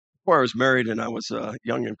Before I was married and I was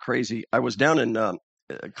young and crazy, I was down in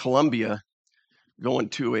Colombia going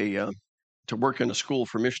to work in a school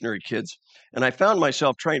for missionary kids, and I found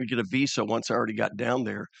myself trying to get a visa once I already got down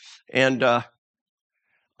there, and I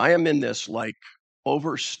am in this like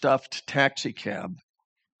overstuffed taxi cab,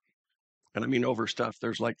 and I mean overstuffed.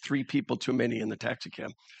 There's like three people too many in the taxi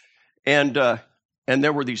cab, and uh, and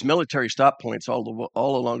there were these military stop points all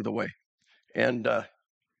along the way, and uh,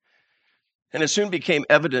 And it soon became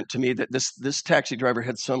evident to me that this taxi driver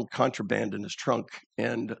had some contraband in his trunk.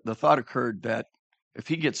 And the thought occurred that if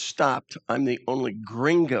he gets stopped, I'm the only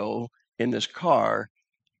gringo in this car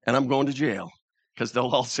and I'm going to jail because they'll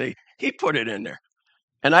all say, he put it in there.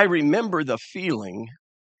 And I remember the feeling,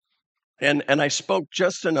 and I spoke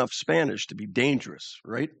just enough Spanish to be dangerous,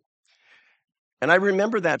 right? And I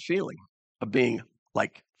remember that feeling of being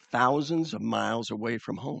like thousands of miles away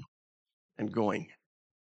from home and going,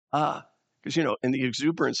 ah, because in the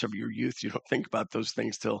exuberance of your youth, you don't think about those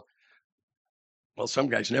things till, well, some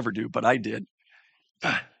guys never do, but I did.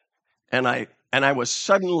 And I was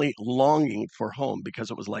suddenly longing for home because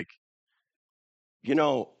it was like, you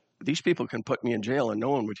know, these people can put me in jail and no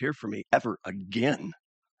one would hear from me ever again.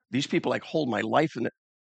 These people like hold my life in it.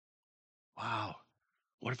 Wow,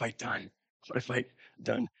 what have I done? What have I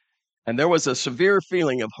done? And there was a severe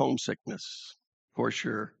feeling of homesickness for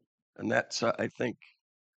sure. And that's, I think,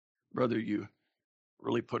 brother, you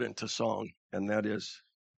really put into song. And that is,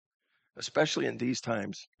 especially in these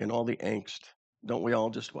times, in all the angst, don't we all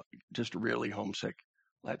just really homesick?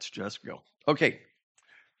 Let's just go. Okay.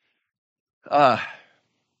 Uh,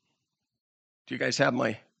 do you guys have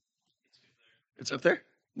my? It's up there.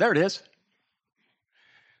 There it is.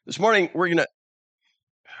 This morning we're gonna.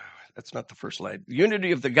 That's not the first slide.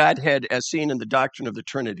 Unity of the Godhead as seen in the doctrine of the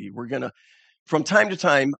Trinity. We're gonna, from time to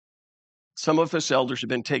time, some of us elders have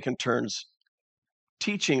been taking turns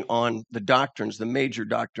teaching on the doctrines, the major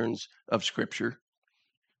doctrines of Scripture,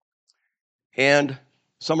 and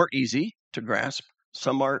some are easy to grasp.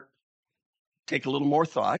 Some are take a little more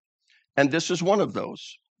thought. And this is one of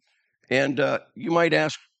those. And you might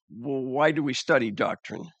ask, well, why do we study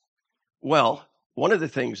doctrine? Well, one of the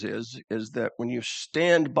things is that when you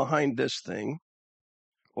stand behind this thing,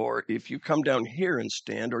 or if you come down here and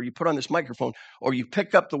stand, or you put on this microphone, or you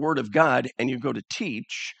pick up the Word of God and you go to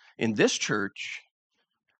teach in this church,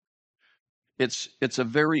 it's a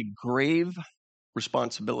very grave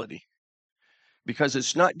responsibility because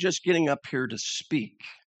it's not just getting up here to speak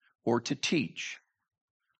or to teach.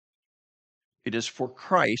 It is for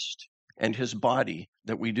Christ and his body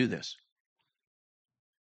that we do this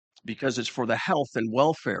because it's for the health and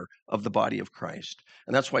welfare of the body of Christ.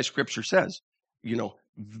 And that's why scripture says,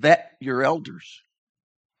 vet your elders.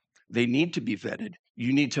 They need to be vetted.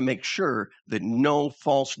 You need to make sure that no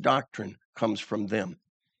false doctrine comes from them.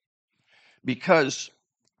 Because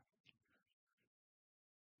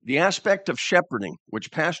the aspect of shepherding,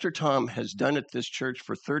 which Pastor Tom has done at this church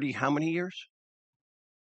for 30, how many years?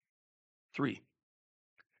 3.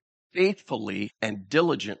 Faithfully and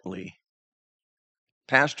diligently,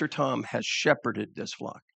 Pastor Tom has shepherded this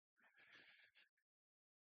flock.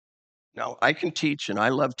 Now, I can teach and I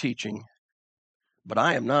love teaching, but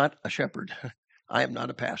I am not a shepherd. I am not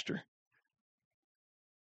a pastor.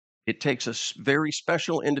 It takes a very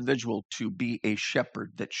special individual to be a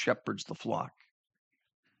shepherd that shepherds the flock.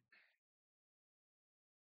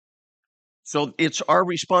 So it's our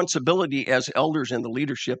responsibility as elders in the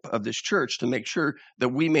leadership of this church to make sure that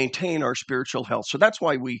we maintain our spiritual health. So that's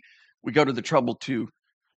why we go to the trouble to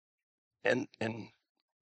and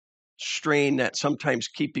strain at sometimes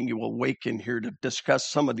keeping you awake in here to discuss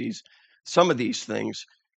some of these things.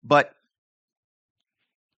 But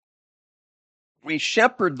we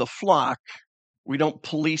shepherd the flock. We don't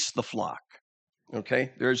police the flock.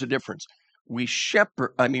 Okay, there's a difference. We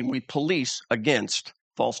police against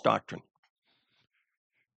false doctrine.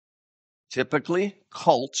 Typically,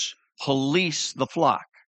 cults police the flock,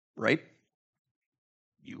 right?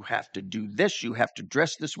 You have to do this. You have to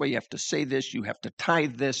dress this way. You have to say this. You have to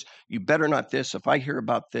tithe this. You better not this. If I hear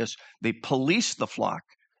about this, they police the flock.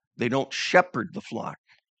 They don't shepherd the flock.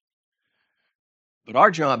 But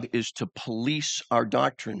our job is to police our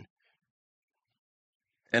doctrine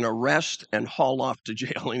and arrest and haul off to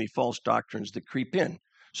jail any false doctrines that creep in.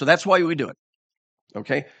 So that's why we do it.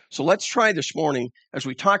 Okay? So let's try this morning as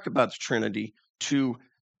we talk about the Trinity to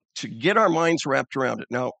get our minds wrapped around it.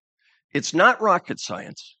 Now, it's not rocket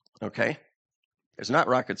science, okay? It's not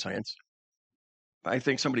rocket science. I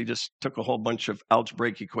think somebody just took a whole bunch of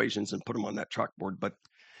algebraic equations and put them on that chalkboard, but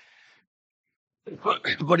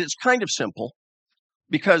it's kind of simple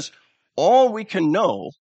because all we can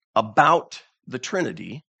know about the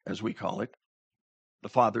Trinity as we call it, the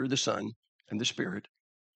Father, the Son, and the Spirit,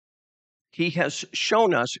 he has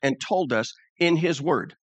shown us and told us in his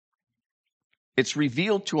word. It's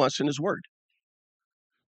revealed to us in his word.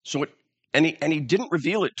 So he didn't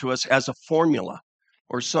reveal it to us as a formula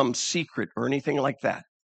or some secret or anything like that.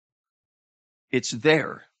 It's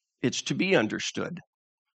there. It's to be understood.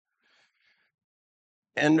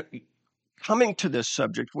 And coming to this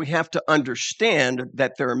subject, we have to understand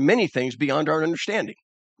that there are many things beyond our understanding,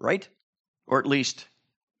 right? Or at least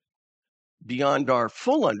beyond our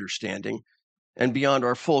full understanding and beyond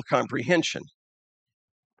our full comprehension.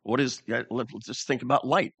 Let's just think about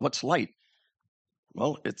light. What's light?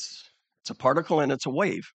 Well, it's a particle and it's a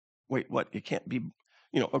wave. Wait, what? It can't be,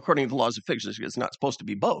 according to the laws of physics, it's not supposed to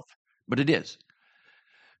be both, but it is.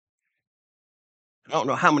 I don't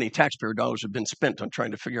know how many taxpayer dollars have been spent on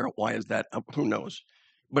trying to figure out why is that. Who knows?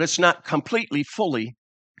 But it's not completely, fully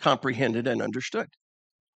comprehended and understood.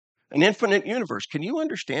 An infinite universe. Can you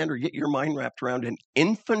understand or get your mind wrapped around an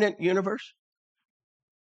infinite universe?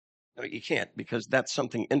 No, you can't, because that's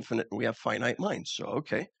something infinite and we have finite minds. So,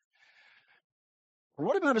 okay.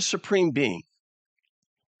 What about a supreme being?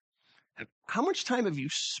 How much time have you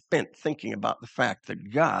spent thinking about the fact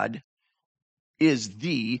that God is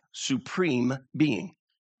the supreme being?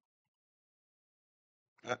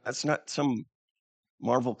 That's not some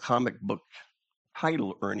Marvel comic book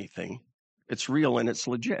title or anything. It's real and it's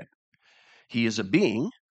legit. He is a being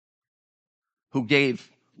who gave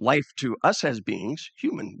life to us as beings,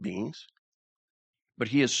 human beings, but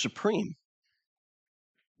he is supreme.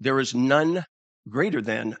 There is none greater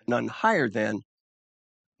than, none higher than,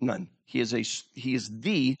 none. He is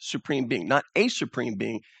the supreme being, not a supreme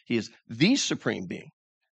being. He is the supreme being.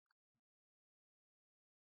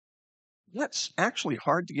 That's actually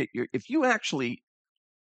hard to get if you actually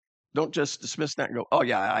don't just dismiss that and go, oh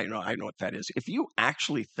yeah, I know what that is. If you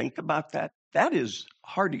actually think about that, that is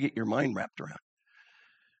hard to get your mind wrapped around.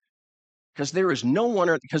 Because there is no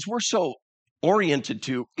one, because we're so oriented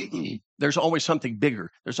to there's always something bigger,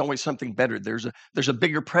 there's always something better, there's a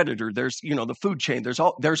bigger predator, there's the food chain,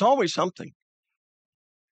 there's always something.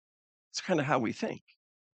 It's kind of how we think,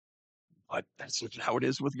 but that's not how it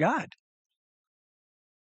is with God.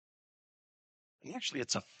 And actually,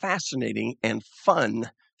 it's a fascinating and fun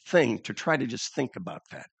thing to try to just think about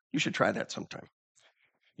that. You should try that sometime.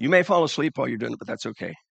 You may fall asleep while you're doing it, but that's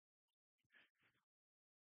okay.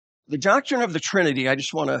 The doctrine of the Trinity, I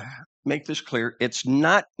just want to make this clear, it's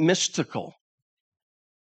not mystical.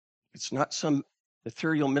 It's not some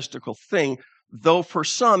ethereal mystical thing, though for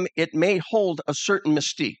some it may hold a certain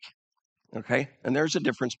mystique. Okay? And there's a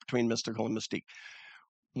difference between mystical and mystique.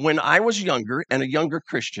 When I was younger and a younger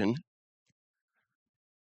Christian,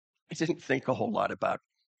 I didn't think a whole lot about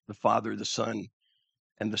the Father, the Son,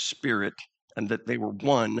 and the Spirit, and that they were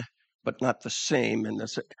one, but not the same. And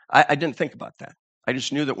I didn't think about that. I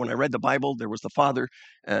just knew that when I read the Bible, there was the Father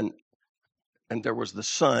and there was the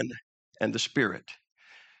Son and the Spirit.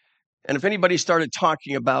 And if anybody started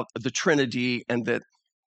talking about the Trinity and that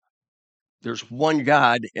there's one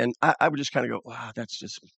God, and I would just kind of go, wow, that's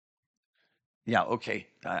just, yeah, okay.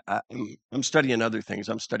 I'm studying other things.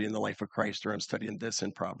 I'm studying the life of Christ, or I'm studying this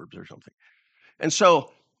in Proverbs or something. And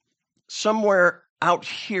so somewhere out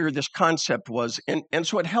here, this concept was, and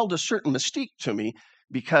so it held a certain mystique to me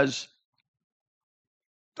because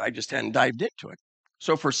I just hadn't dived into it.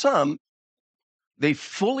 So for some, they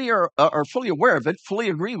fully are fully aware of it, fully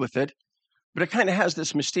agree with it, but it kind of has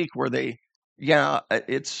this mystique where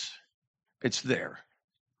it's there.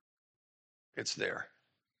 It's there.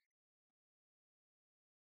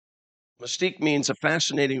 Mystique means a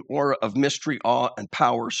fascinating aura of mystery, awe, and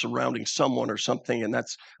power surrounding someone or something. And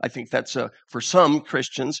I think that's for some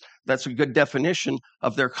Christians, that's a good definition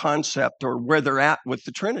of their concept or where they're at with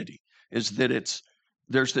the Trinity, is that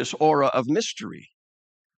there's this aura of mystery.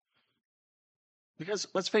 Because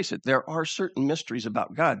let's face it, there are certain mysteries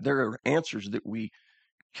about God. There are answers that we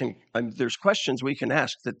there's questions we can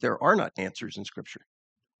ask that there are not answers in Scripture.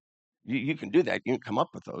 You can do that. You can come up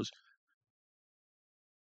with those.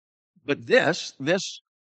 But there's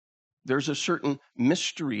a certain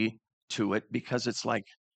mystery to it because it's like,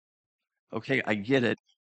 okay, I get it.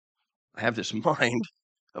 I have this mind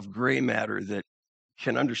of gray matter that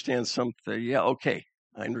can understand something. Yeah, okay,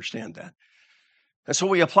 I understand that. And so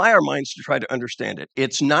we apply our minds to try to understand it.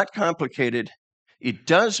 It's not complicated. It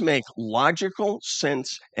does make logical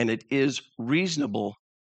sense, and it is reasonable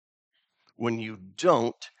when you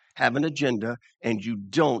don't have an agenda and you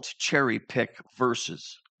don't cherry pick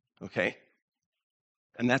verses. Okay?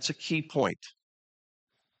 And that's a key point.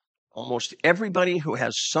 Almost everybody who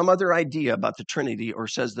has some other idea about the Trinity or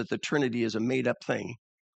says that the Trinity is a made up thing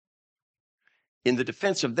in the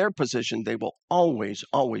defense of their position, they will always,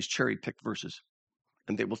 always cherry pick verses,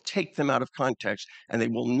 and they will take them out of context, and they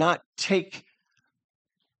will not take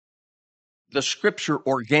the scripture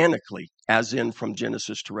organically, as in from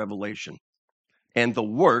Genesis to Revelation, and the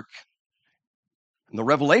work and the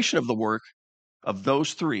revelation of the work of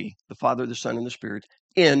those three, the Father, the Son, and the Spirit,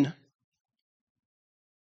 in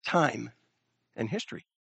time and history.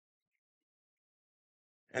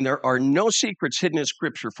 And there are no secrets hidden in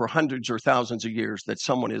Scripture for hundreds or thousands of years that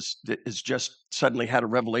someone is just suddenly had a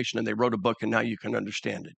revelation and they wrote a book and now you can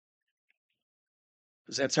understand it.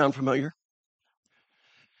 Does that sound familiar?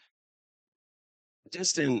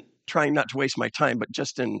 Just in trying not to waste my time, but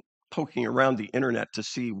just in poking around the internet to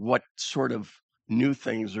see what sort of new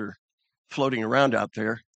things are floating around out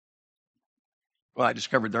there, well, I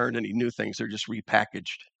discovered there aren't any new things. They're just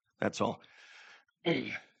repackaged. That's all.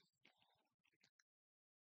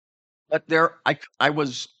 But I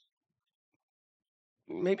was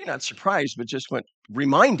maybe not surprised, but just went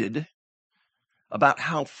reminded about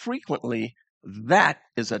how frequently that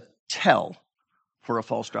is a tell for a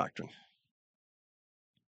false doctrine.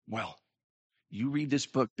 Well, you read this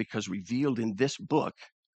book because revealed in this book,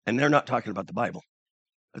 and they're not talking about the Bible.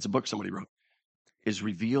 That's a book somebody wrote, is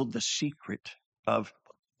revealed the secret of,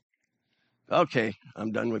 okay,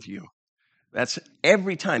 I'm done with you. That's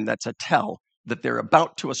every time that's a tell that they're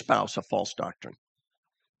about to espouse a false doctrine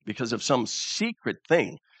because of some secret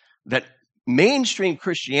thing that mainstream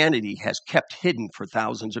Christianity has kept hidden for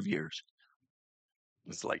thousands of years.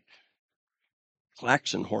 It's like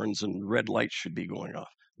klaxon horns and red lights should be going off.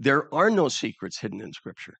 There are no secrets hidden in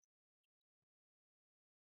Scripture.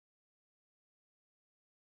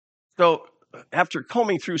 So after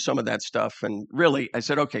combing through some of that stuff, and really, I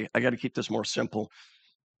said, okay, I got to keep this more simple.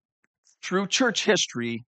 Through church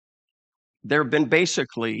history, there have been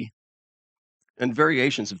basically, and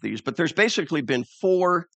variations of these, but there's basically been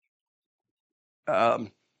four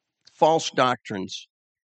false doctrines,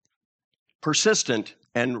 persistent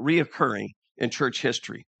and reoccurring in church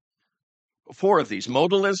history. Four of these: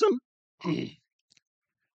 modalism,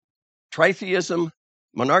 tritheism,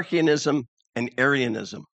 monarchianism, and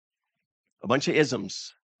Arianism. A bunch of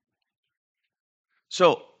isms.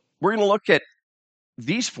 So we're going to look at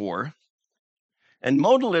these four. And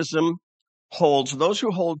modalism holds, those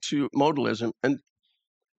who hold to modalism, and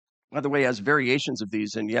by the way, has variations of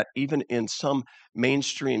these, and yet even in some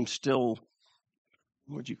mainstream still,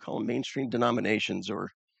 what would you call them, mainstream denominations, or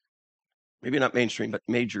maybe not mainstream, but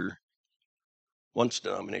major once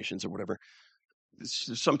denominations or whatever.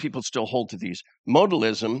 Some people still hold to these.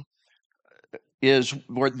 Modalism is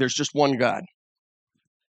where there's just one God.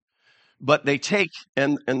 But they take,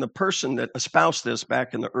 and the person that espoused this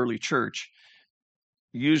back in the early church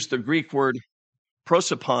used the Greek word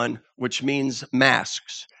prosopon, which means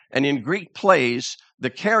masks. And in Greek plays, the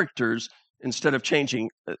characters, instead of changing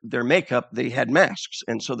their makeup, they had masks.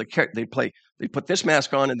 And so they put this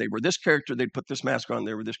mask on and they were this character, they'd put this mask on, and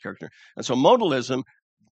they were this character. And so modalism,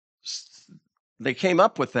 they came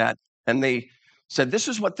up with that and they said, this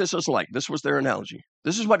is what this is like. This was their analogy.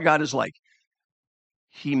 This is what God is like.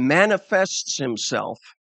 He manifests himself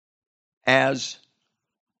as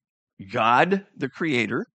God, the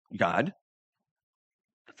Creator, God,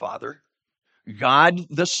 the Father, God,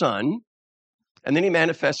 the Son, and then he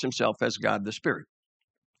manifests himself as God, the Spirit.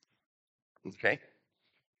 Okay?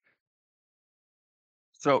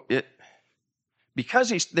 So because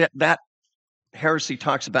that heresy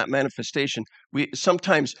talks about manifestation,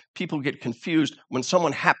 sometimes people get confused when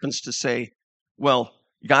someone happens to say, well,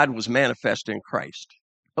 God was manifest in Christ.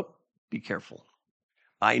 Oh, be careful.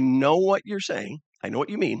 I know what you're saying. I know what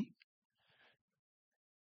you mean.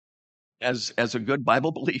 As a good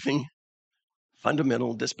Bible-believing,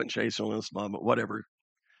 fundamental dispensationalist, whatever,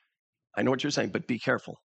 I know what you're saying, but be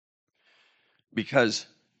careful. Because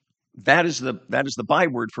that is the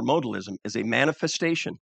byword for modalism, is a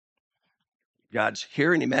manifestation. God's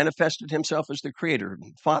here and he manifested himself as the creator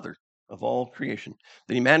and father of all creation.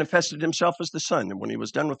 Then he manifested himself as the Son. And when he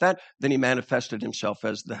was done with that, then he manifested himself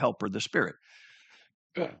as the helper, the Spirit.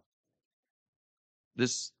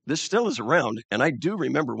 This still is around. And I do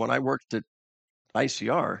remember when I worked at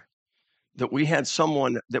ICR that we had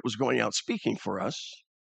someone that was going out speaking for us.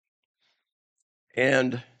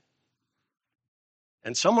 And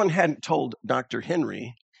someone hadn't told Dr.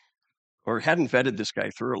 Henry or hadn't vetted this guy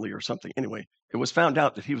thoroughly or something. Anyway, it was found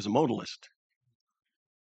out that he was a modalist.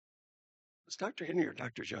 Was Dr. Henry or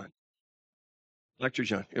Dr. John? Dr.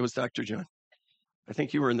 John. It was Dr. John. I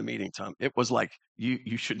think you were in the meeting, Tom. It was like,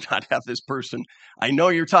 you should not have this person. I know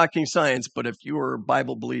you're talking science, but if you are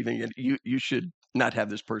Bible believing, you should not have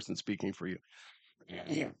this person speaking for you.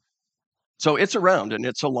 Yeah. So it's around and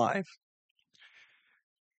it's alive.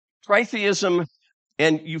 Tritheism,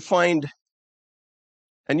 and you'll find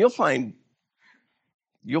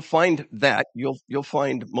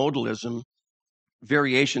modalism,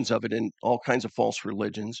 variations of it in all kinds of false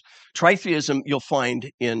religions. Tritheism you'll find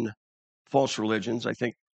in false religions. I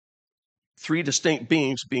think three distinct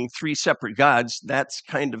beings being three separate gods. That's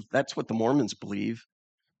what the Mormons believe,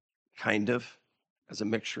 kind of, as a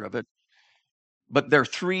mixture of it. But they're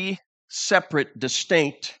three separate,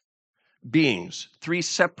 distinct beings, three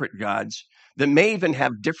separate gods that may even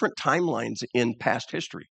have different timelines in past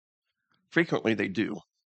history. Frequently they do.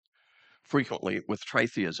 Frequently with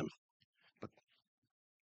tritheism.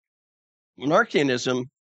 Monarchianism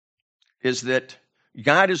is that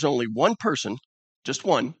God is only one person, just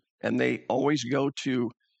one, and they always go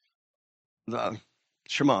to the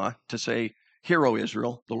Shema to say, "Hear, O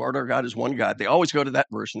Israel, the Lord our God is one God." They always go to that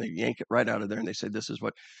verse and they yank it right out of there and they say, this is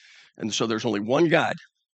what, and so there's only one God.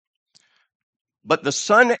 But the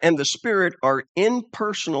Son and the Spirit are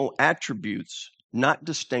impersonal attributes, not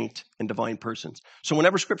distinct and divine persons. So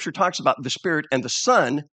whenever Scripture talks about the Spirit and the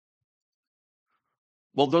Son,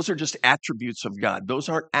 well, those are just attributes of God. Those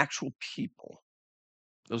aren't actual people.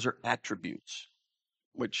 Those are attributes,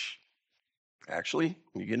 which actually,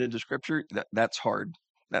 when you get into Scripture, that's hard.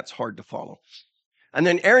 That's hard to follow. And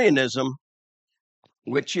then Arianism,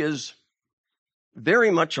 which is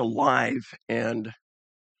very much alive and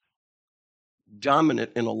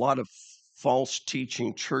dominant in a lot of false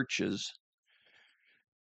teaching churches.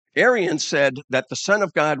 Arian said that the Son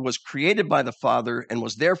of God was created by the Father and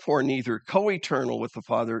was therefore neither co-eternal with the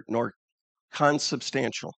Father nor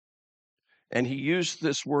consubstantial. And he used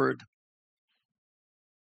this word,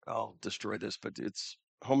 I'll destroy this, but it's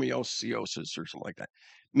homoousiosis or something like that,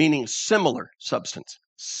 meaning similar substance,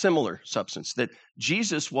 that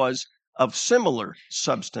Jesus was of similar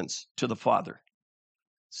substance to the Father.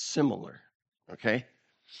 Similar, okay?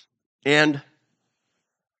 And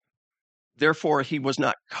therefore, he was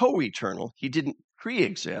not co-eternal. He didn't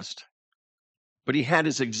pre-exist, but he had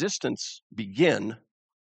his existence begin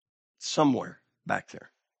somewhere back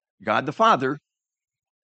there. God the Father,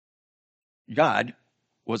 God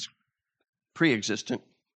was pre-existent,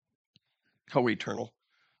 co-eternal,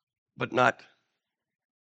 but not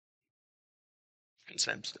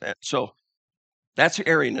concept. So that's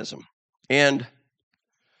Arianism. And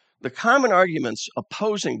the common arguments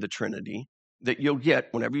opposing the Trinity that you'll get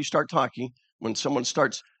whenever you start talking, when someone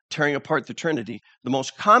starts tearing apart the Trinity, the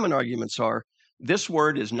most common arguments are, this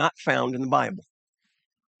word is not found in the Bible.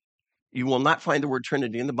 You will not find the word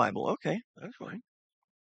Trinity in the Bible. Okay, that's fine.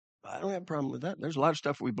 I don't have a problem with that. There's a lot of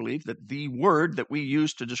stuff we believe that the word that we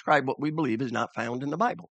use to describe what we believe is not found in the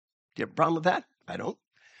Bible. Do you have a problem with that? I don't.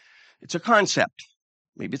 It's a concept.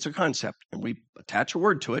 Maybe it's a concept, and we attach a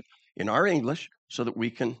word to it in our English so that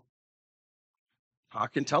we can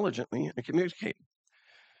talk intelligently and communicate.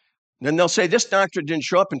 Then they'll say this doctrine didn't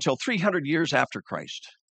show up until 300 years after Christ.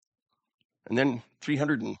 And then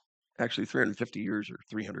 350 years or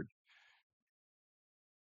 300.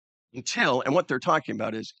 And what they're talking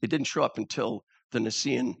about is it didn't show up until the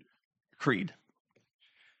Nicene Creed.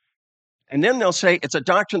 And then they'll say it's a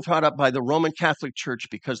doctrine thought up by the Roman Catholic Church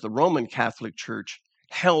because the Roman Catholic Church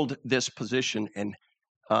held this position, and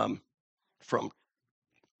from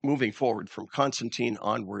moving forward, from Constantine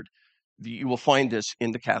onward, you will find this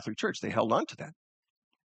in the Catholic Church. They held on to that.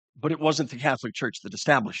 But it wasn't the Catholic Church that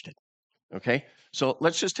established it. Okay? So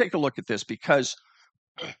let's just take a look at this, because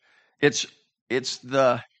it's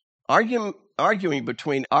the arguing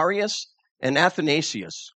between Arius and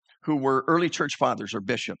Athanasius, who were early church fathers or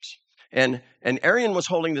bishops. And Arian was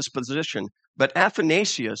holding this position, but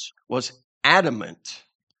Athanasius was adamant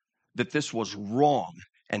that this was wrong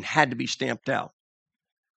and had to be stamped out.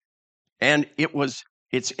 And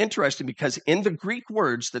it's interesting because in the Greek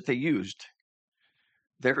words that they used,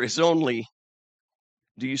 there is only,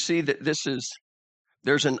 do you see that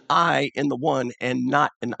there's an I in the one and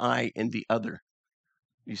not an I in the other?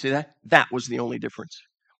 You see that? That was the only difference.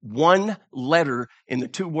 One letter in the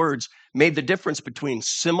two words made the difference between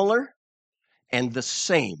similar and the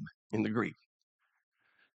same in the Greek.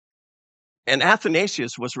 And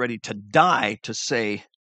Athanasius was ready to die to say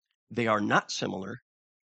they are not similar,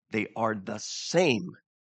 they are the same.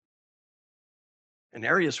 And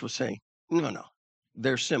Arius was saying, no,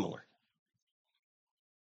 they're similar.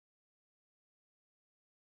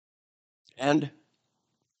 And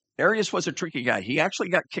Arius was a tricky guy. He actually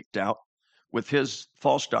got kicked out with his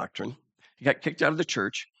false doctrine. He got kicked out of the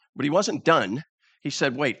church, but he wasn't done. He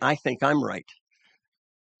said, wait, I think I'm right.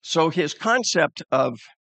 So his concept of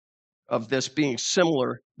this being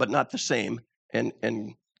similar but not the same, and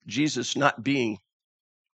Jesus not being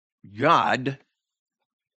God,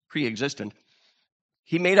 pre-existent,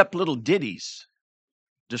 he made up little ditties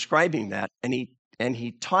describing that, and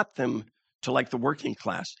he taught them to like the working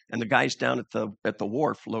class and the guys down at the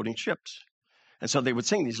wharf loading ships. And so they would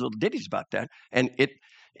sing these little ditties about that. And it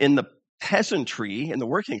in the peasantry, in the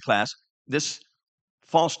working class, this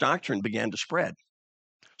false doctrine began to spread.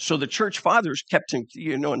 So the church fathers kept,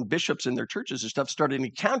 and bishops in their churches and stuff started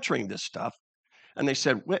encountering this stuff. And they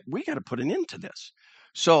said, we got to put an end to this.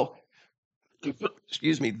 So,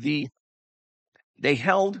 excuse me, they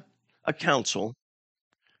held a council,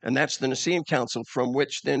 and that's the Nicene Council, from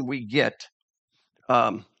which then we get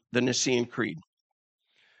the Nicene Creed.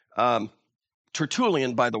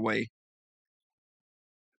 Tertullian, by the way,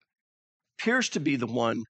 appears to be the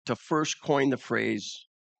one to first coin the phrase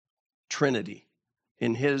Trinity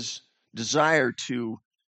in his desire to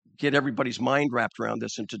get everybody's mind wrapped around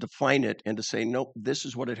this and to define it and to say, nope, this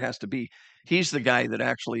is what it has to be. He's the guy that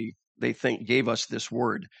actually, they think, gave us this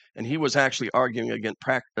word. And he was actually arguing against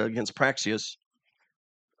Praxeas,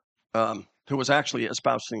 who was actually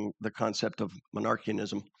espousing the concept of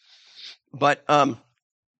monarchianism. But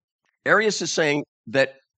Arius is saying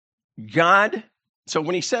that God, so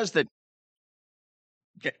when he says that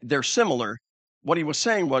they're similar, what he was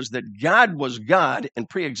saying was that God was God and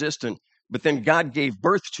pre-existent, but then God gave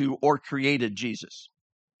birth to or created Jesus.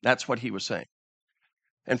 That's what he was saying.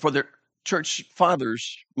 And for the church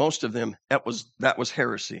fathers, most of them, that was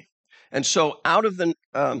heresy. And so out of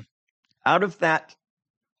that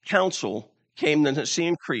council came the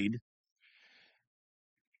Nicene Creed,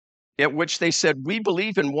 at which they said, we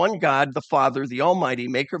believe in one God, the Father, the Almighty,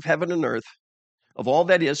 maker of heaven and earth, of all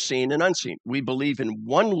that is seen and unseen. We believe in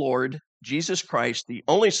one Lord, Jesus Christ, the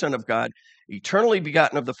only Son of God, eternally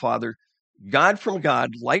begotten of the Father, God from God,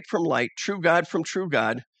 light from light, true God from true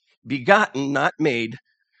God, begotten, not made,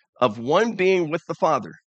 of one being with the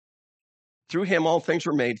Father. Through him all things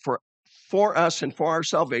were made. For us and for our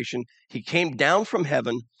salvation, he came down from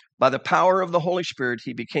heaven. By the power of the Holy Spirit,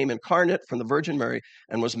 he became incarnate from the Virgin Mary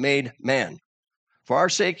and was made man. For our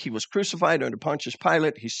sake, he was crucified under Pontius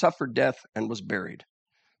Pilate. He suffered death and was buried.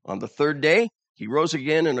 On the third day, he rose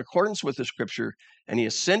again in accordance with the scripture, and he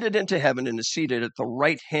ascended into heaven and is seated at the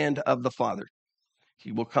right hand of the Father.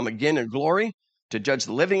 He will come again in glory to judge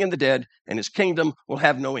the living and the dead, and his kingdom will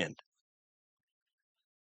have no end.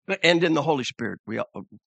 And in the Holy Spirit.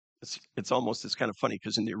 It's kind of funny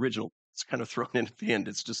because in the original, it's kind of thrown in at the end.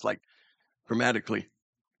 It's just like grammatically,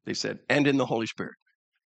 they said, and in the Holy Spirit.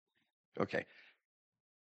 Okay.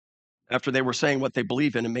 After they were saying what they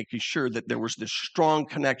believe in and making sure that there was this strong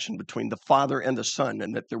connection between the Father and the Son,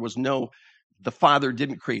 and that the Father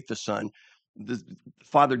didn't create the Son, the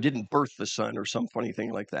Father didn't birth the Son, or some funny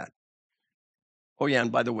thing like that. Oh yeah,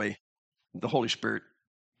 and by the way, the Holy Spirit,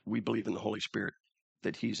 we believe in the Holy Spirit,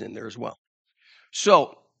 that he's in there as well.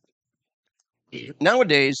 So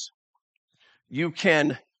nowadays, you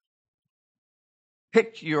can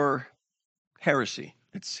pick your heresy.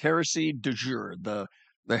 It's heresy du jour, the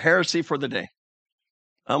heresy for the day.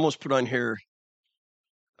 I almost put on here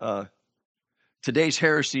today's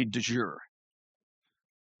heresy du jour,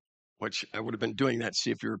 which I would have been doing that to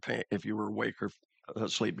see if you were awake or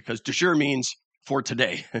asleep, because du jour means for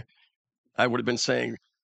today. I would have been saying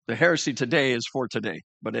the heresy today is for today.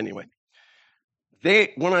 But anyway,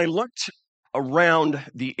 when I looked around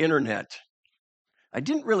the internet, I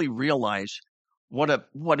didn't really realize what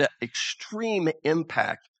a extreme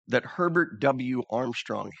impact that Herbert W.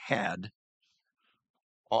 Armstrong had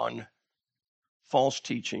on false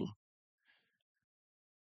teaching,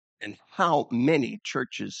 and how many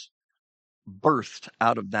churches birthed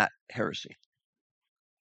out of that heresy.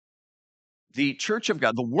 The Church of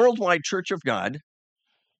God, the worldwide Church of God,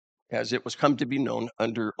 as it was come to be known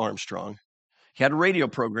under Armstrong, he had a radio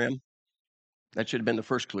program. That should have been the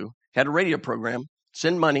first clue. He had a radio program,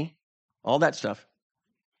 send money, all that stuff.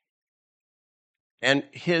 And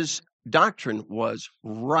his doctrine was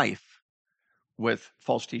rife with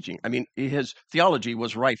false teaching. I mean, his theology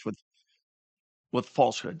was rife with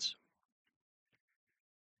falsehoods.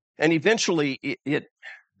 And eventually it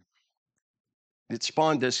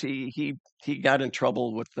spawned this. He got in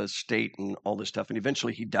trouble with the state and all this stuff, and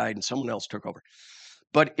eventually he died and someone else took over.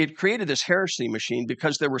 But it created this heresy machine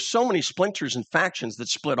because there were so many splinters and factions that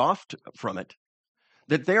split off from it,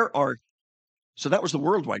 that so that was the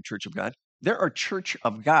worldwide Church of God. There are Church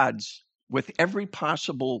of Gods with every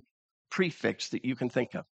possible prefix that you can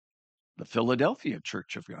think of. The Philadelphia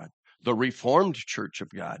Church of God, the Reformed Church of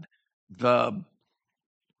God,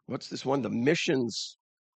 what's this one? The Missions,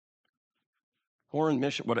 Foreign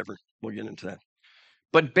Mission, whatever. We'll get into that.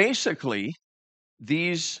 But basically,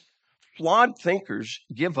 these flawed thinkers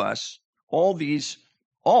give us all these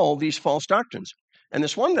false doctrines. And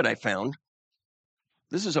this one that I found,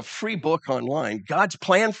 this is a free book online, God's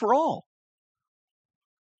Plan for All.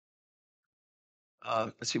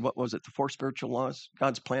 Let's see, what was it? The Four Spiritual Laws,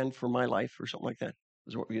 God's Plan for My Life, or something like that,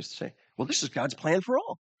 is what we used to say. Well, this is God's plan for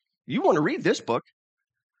all. You want to read this book.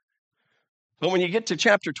 But when you get to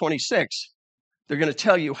chapter 26, they're going to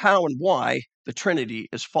tell you how and why the Trinity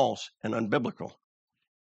is false and unbiblical.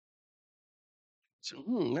 So,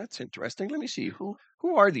 that's interesting. Let me see. Who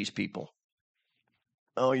are these people?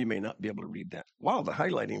 Oh, you may not be able to read that. Wow, the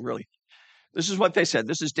highlighting, really. This is what they said.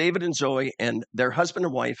 This is David and Zoe and their husband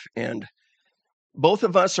and wife, and both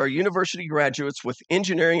of us are university graduates with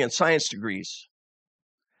engineering and science degrees.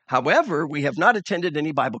 However, we have not attended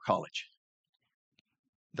any Bible college.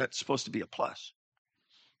 That's supposed to be a plus.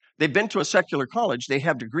 They've been to a secular college. They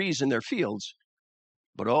have degrees in their fields.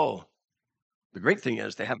 But the great thing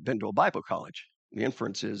is they haven't been to a Bible college. The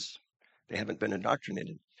inference is they haven't been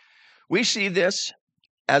indoctrinated. We see this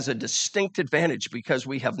as a distinct advantage because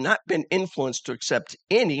we have not been influenced to accept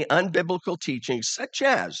any unbiblical teachings such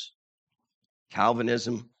as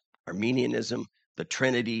Calvinism, Arminianism, the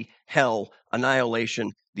Trinity, hell,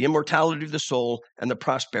 annihilation, the immortality of the soul, and the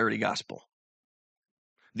prosperity gospel.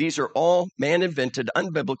 These are all man-invented,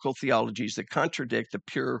 unbiblical theologies that contradict the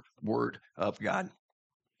pure word of God.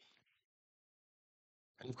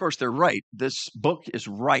 And of course, they're right. This book is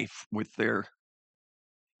rife with their,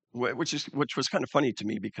 which was kind of funny to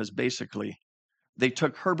me because basically they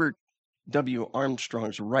took Herbert W.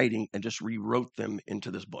 Armstrong's writing and just rewrote them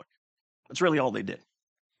into this book. That's really all they did.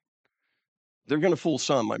 They're going to fool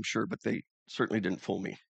some, I'm sure, but they certainly didn't fool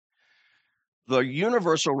me. The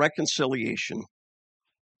universal reconciliation,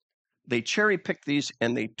 they cherry pick these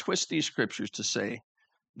and they twist these scriptures to say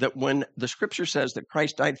that when the scripture says that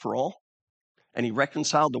Christ died for all and he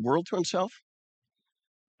reconciled the world to himself,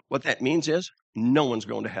 what that means is no one's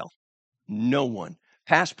going to hell. No one.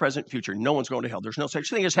 Past, present, future, no one's going to hell. There's no such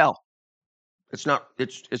thing as hell. It's not,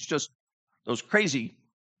 it's just those crazy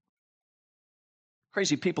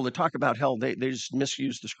people that talk about hell, they just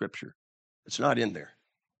misuse the scripture. It's not in there.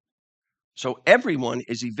 So everyone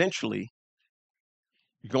is eventually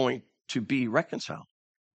going to be reconciled.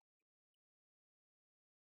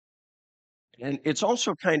 And it's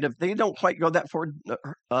also kind of, they don't quite go that far.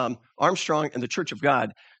 Armstrong and the Church of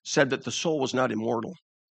God said that the soul was not immortal.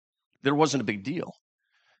 There wasn't a big deal.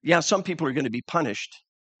 Yeah, some people are going to be punished,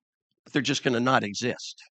 but they're just going to not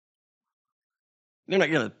exist. They're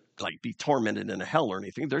not going to be tormented in a hell or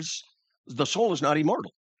anything. The soul is not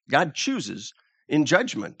immortal. God chooses in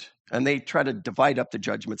judgment, and they try to divide up the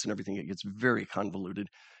judgments and everything. It gets very convoluted.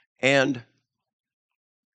 And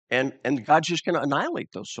God's just going to annihilate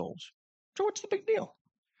those souls. So what's the big deal?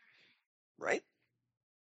 Right?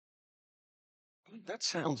 That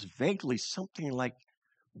sounds vaguely something like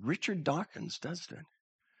Richard Dawkins, doesn't it?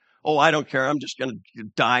 Oh, I don't care. I'm just going to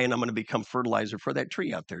die and I'm going to become fertilizer for that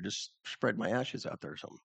tree out there. Just spread my ashes out there or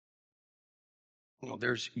something.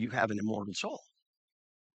 You have an immortal soul.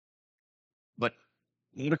 But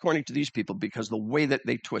not according to these people, because the way that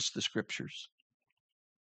they twist the scriptures.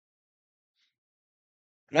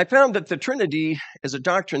 And I found that the Trinity is a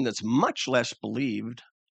doctrine that's much less believed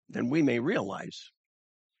than we may realize.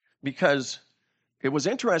 Because it was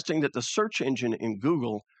interesting that the search engine in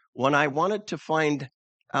Google, when I wanted to find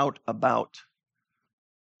out about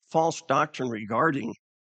false doctrine regarding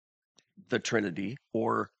the Trinity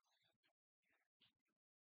or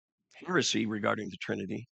heresy regarding the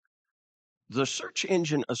Trinity, the search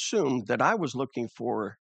engine assumed that I was looking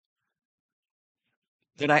for,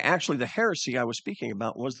 the heresy I was speaking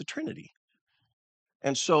about was the Trinity.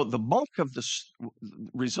 And so the bulk of the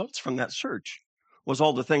results from that search was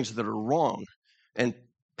all the things that are wrong and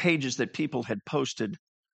pages that people had posted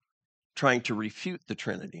trying to refute the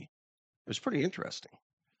Trinity. It was pretty interesting.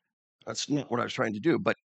 That's not what I was trying to do,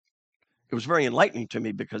 but it was very enlightening to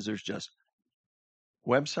me because there's just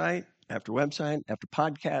website after website, after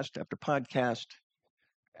podcast,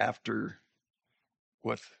 after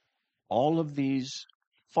with all of these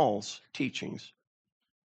false teachings,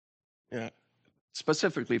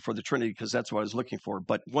 specifically for the Trinity, because that's what I was looking for.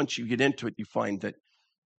 But once you get into it, you find that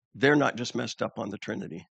they're not just messed up on the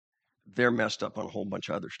Trinity. They're messed up on a whole bunch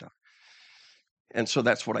of other stuff. And so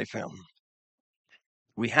that's what I found.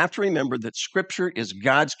 We have to remember that Scripture is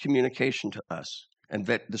God's communication to us, and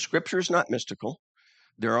that the Scripture is not mystical.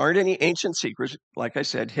 There aren't any ancient secrets, like I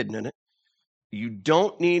said, hidden in it. You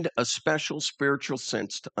don't need a special spiritual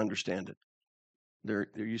sense to understand it. There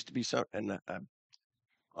used to be some, and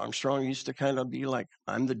Armstrong used to kind of be like,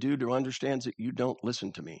 I'm the dude who understands it. You don't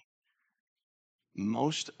listen to me.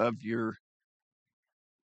 Most of your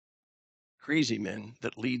crazy men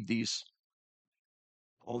that lead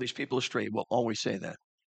all these people astray will always say that.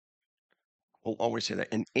 Will always say that.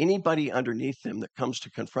 And anybody underneath them that comes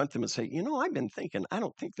to confront them and say, I've been thinking, I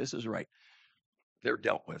don't think this is right, they're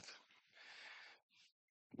dealt with.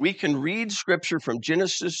 We can read scripture from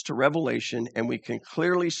Genesis to Revelation, and we can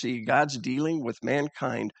clearly see God's dealing with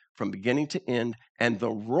mankind from beginning to end and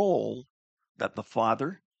the role that the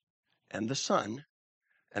Father and the Son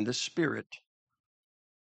and the Spirit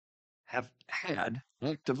have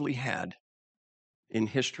actively had in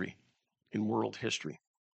history, in world history,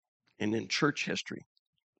 and in church history.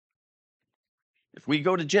 If we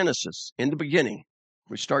go to Genesis, in the beginning,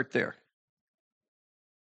 we start there.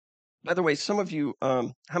 By the way, some of you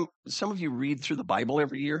read through the Bible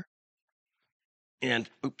every year, and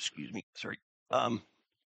and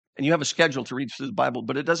you have a schedule to read through the Bible,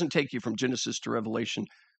 but it doesn't take you from Genesis to Revelation,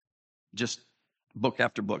 just book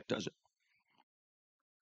after book, does it?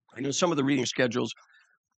 I know some of the reading schedules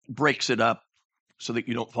breaks it up so that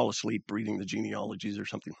you don't fall asleep reading the genealogies or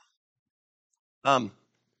something. But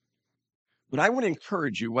I would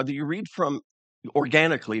encourage you, whether you read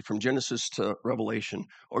organically from Genesis to Revelation,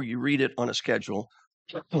 or you read it on a schedule,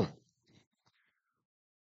 and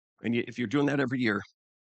if you're doing that every year,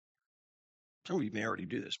 some of you may already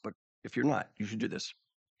do this, but if you're not, you should do this.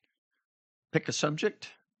 Pick a subject,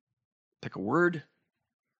 pick a word,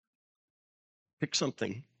 pick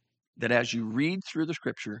something that as you read through the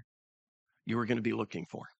scripture, you are going to be looking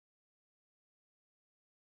for.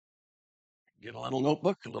 Get a little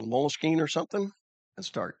notebook, a little Moleskine or something, and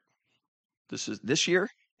start. This year,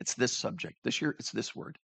 it's this subject. This year, it's this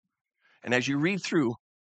word. And as you read through,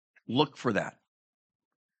 look for that.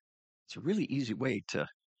 It's a really easy way to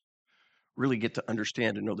really get to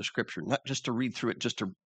understand and know the scripture, not just to read through it, just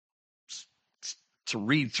to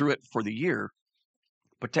read through it for the year,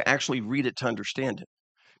 but to actually read it to understand it,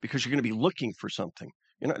 because you're going to be looking for something.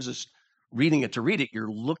 You're not just reading it to read it,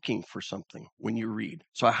 you're looking for something when you read.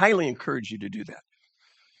 So I highly encourage you to do that.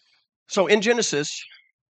 So in Genesis,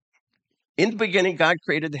 in the beginning, God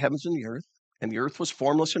created the heavens and the earth was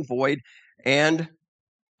formless and void, and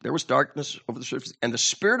there was darkness over the surface, and the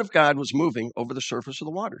Spirit of God was moving over the surface of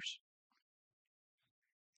the waters.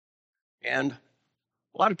 And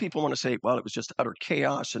a lot of people want to say, well, it was just utter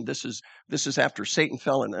chaos, and this is after Satan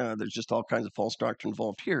fell, and there's just all kinds of false doctrine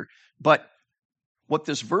involved here. But what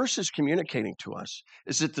this verse is communicating to us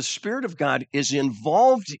is that the Spirit of God is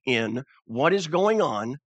involved in what is going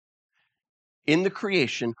on in the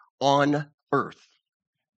creation on earth.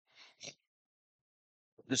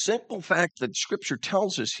 The simple fact that Scripture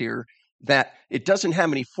tells us here that it doesn't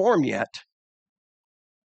have any form yet,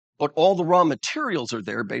 but all the raw materials are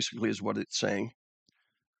there, basically, is what it's saying.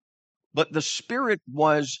 But the Spirit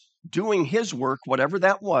was doing his work, whatever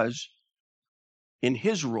that was, in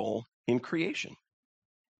his role in creation.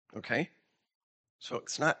 Okay? So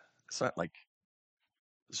it's not like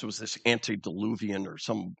this was this antediluvian or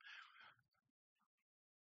some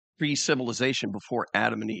pre-civilization before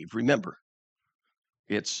Adam and Eve. Remember,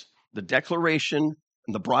 it's the declaration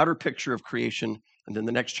and the broader picture of creation, and then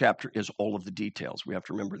the next chapter is all of the details. We have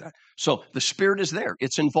to remember that. So the Spirit is there.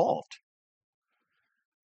 It's involved.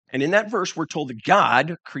 And in that verse, we're told that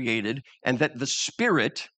God created and that the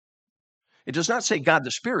Spirit, it does not say God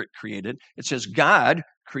the Spirit created. It says God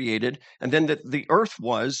created, and then that the earth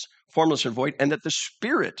was formless and void, and that the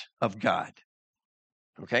Spirit of God.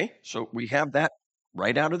 Okay, so we have that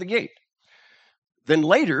right out of the gate. Then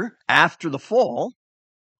later, after the fall,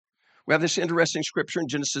 we have this interesting scripture in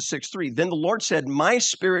Genesis 6:3. Then the Lord said, my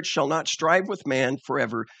spirit shall not strive with man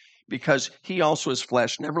forever, because he also is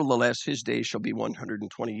flesh. Nevertheless, his days shall be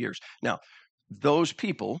 120 years. Now, those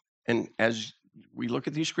people, and as we look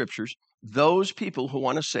at these scriptures, those people who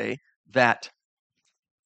want to say that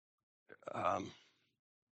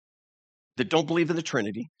that don't believe in the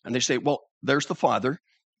Trinity, and they say, well, there's the Father,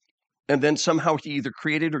 and then somehow he either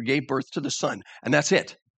created or gave birth to the Son, and that's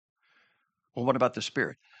it. Well, what about the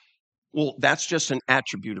Spirit? Well, that's just an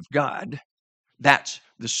attribute of God. That's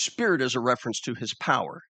the Spirit as a reference to his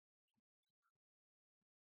power.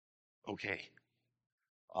 Okay.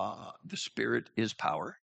 The Spirit is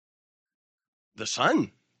power. The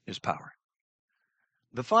Son is power.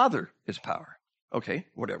 The Father is power. Okay,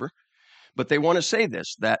 whatever. But they want to say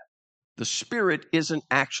this, that the Spirit isn't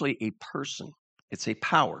actually a person. It's a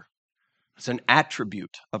power. It's an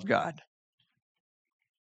attribute of God.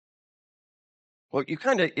 Well,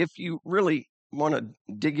 if you really want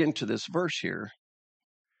to dig into this verse here,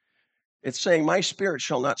 it's saying, my spirit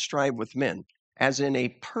shall not strive with men, as in a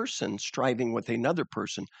person striving with another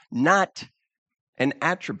person, not an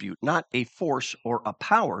attribute, not a force or a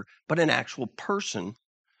power, but an actual person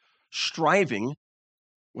striving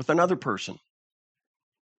with another person.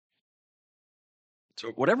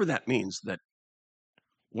 So whatever that means, that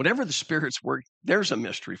whatever the Spirit's work, there's a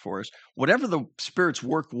mystery for us. Whatever the Spirit's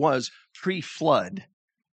work was pre-flood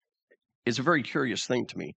is a very curious thing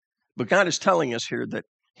to me. But God is telling us here that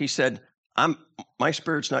he said, my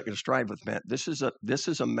Spirit's not going to strive with man. This is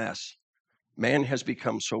a mess. Man has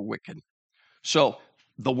become so wicked. So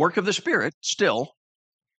the work of the Spirit still,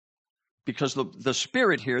 because the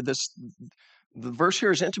Spirit here, the verse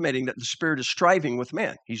here is intimating that the Spirit is striving with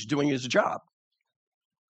man. He's doing his job.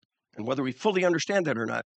 And whether we fully understand that or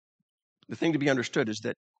not, the thing to be understood is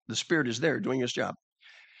that the Spirit is there doing his job.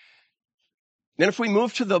 Then if we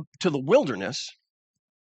move to the wilderness,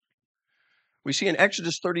 we see in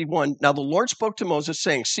Exodus 31, now the Lord spoke to Moses,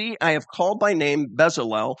 saying, see, I have called by name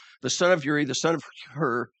Bezalel, the son of Uri, the son of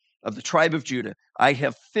Hur, of the tribe of Judah. I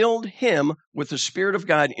have filled him with the Spirit of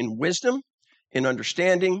God in wisdom, in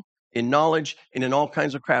understanding, in knowledge, and in all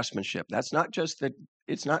kinds of craftsmanship. That's not just that,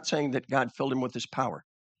 it's not saying that God filled him with his power.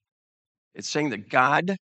 It's saying that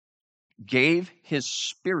God gave his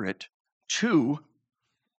Spirit to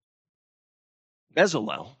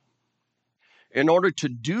Bezalel in order to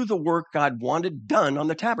do the work God wanted done on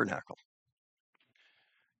the tabernacle.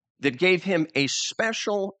 That gave him a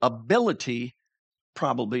special ability,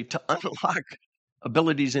 probably, to unlock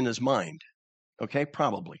abilities in his mind. Okay,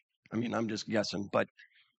 probably. I mean, I'm just guessing, but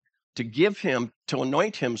to give him, to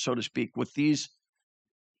anoint him, so to speak, with these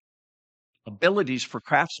abilities for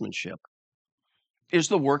craftsmanship is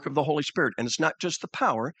the work of the Holy Spirit. And it's not just the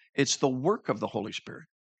power, it's the work of the Holy Spirit.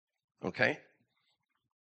 Okay?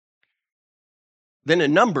 Then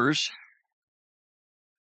in Numbers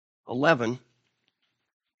 11,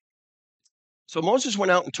 so Moses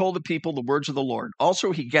went out and told the people the words of the Lord.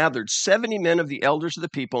 Also, he gathered 70 men of the elders of the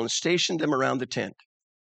people and stationed them around the tent.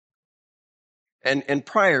 And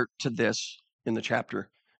prior to this, in the chapter,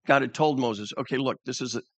 God had told Moses, okay, look,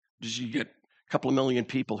 you get a couple of million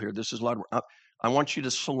people here. This is a lot of, I want you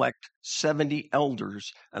to select 70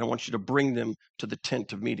 elders, and I want you to bring them to the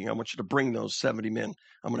tent of meeting. I want you to bring those 70 men.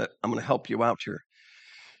 I'm gonna help you out here.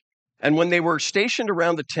 And when they were stationed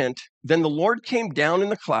around the tent, then the Lord came down in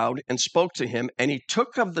the cloud and spoke to him, and he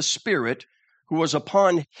took of the Spirit who was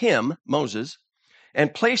upon him, Moses,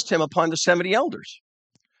 and placed him upon the 70 elders.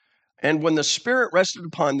 And when the Spirit rested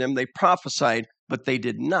upon them, they prophesied, but they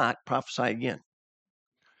did not prophesy again.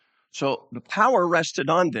 So the power rested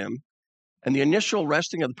on them, and the initial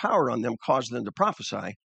resting of the power on them caused them to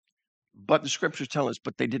prophesy. But the scriptures tell us,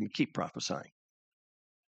 but they didn't keep prophesying.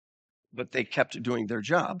 But they kept doing their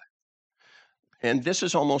job. And this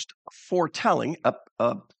is almost foretelling,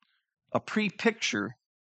 a pre-picture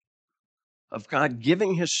of God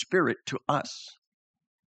giving his Spirit to us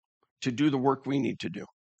to do the work we need to do.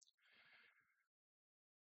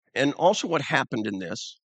 And also what happened in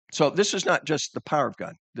this, so this is not just the power of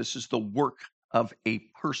God. This is the work of a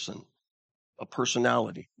person, a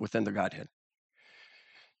personality within the Godhead.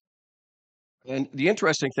 And the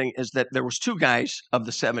interesting thing is that there was 2 guys of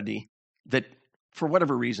the 70 that, for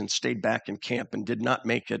whatever reason, stayed back in camp and did not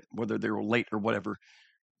make it, whether they were late or whatever.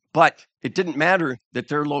 But it didn't matter that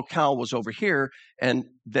their locale was over here and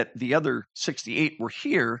that the other 68 were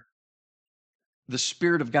here. The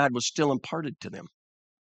Spirit of God was still imparted to them.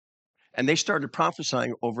 And they started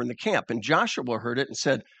prophesying over in the camp. And Joshua heard it and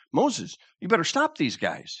said, Moses, you better stop these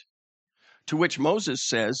guys. To which Moses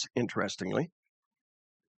says, interestingly,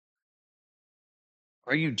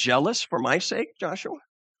 are you jealous for my sake, Joshua?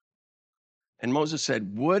 And Moses said,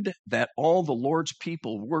 would that all the Lord's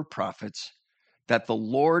people were prophets, that the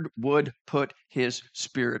Lord would put his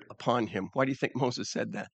Spirit upon him. Why do you think Moses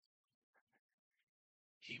said that?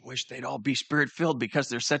 He wished they'd all be Spirit-filled because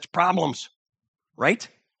they're such problems, right?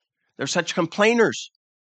 They're such complainers.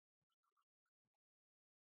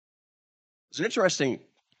 It's an interesting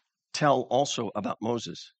tell also about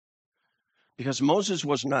Moses, because Moses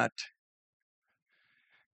was not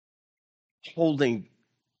holding,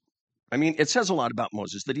 I mean, it says a lot about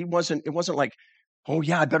Moses that it wasn't like, oh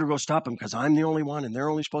yeah, I better go stop him because I'm the only one and they're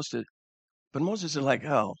only supposed to. But Moses is like,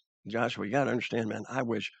 oh, Joshua, you got to understand, man, I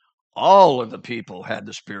wish all of the people had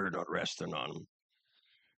the Spirit resting on them.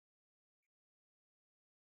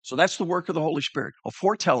 So that's the work of the Holy Spirit. A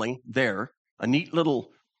foretelling there, a neat little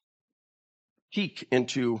peek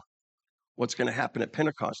into what's going to happen at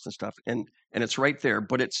Pentecost and stuff. And it's right there,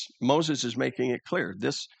 but Moses is making it clear.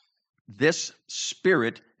 This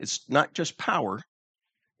Spirit, it's not just power,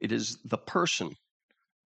 it is the person,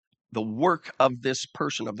 the work of this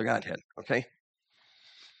person of the Godhead, okay?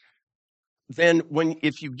 then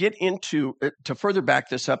if you get into, to further back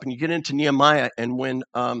this up, and you get into Nehemiah, and when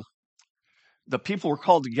the people were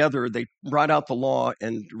called together, they brought out the law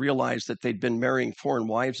and realized that they'd been marrying foreign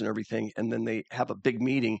wives and everything, and then they have a big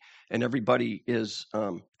meeting, and everybody is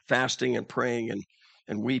fasting and praying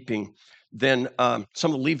and weeping. Then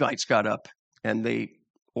some of the Levites got up, and they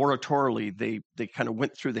oratorily, they kind of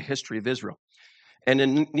went through the history of Israel. And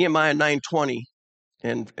in Nehemiah 9:20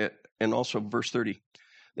 and also verse 30,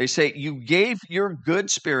 they say, you gave your good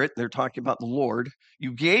spirit, they're talking about the Lord,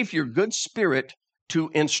 you gave your good spirit to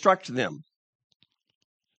instruct them.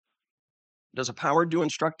 Does a power do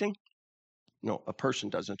instructing? No, a person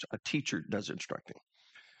doesn't. A teacher does instructing.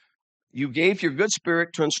 You gave your good spirit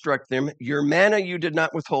to instruct them. Your manna you did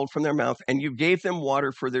not withhold from their mouth, and you gave them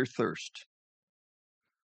water for their thirst.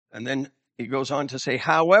 And then he goes on to say,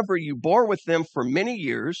 however, you bore with them for many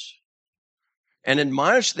years and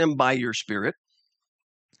admonished them by your spirit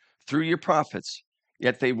through your prophets,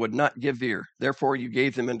 yet they would not give ear. Therefore, you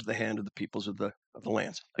gave them into the hand of the peoples of the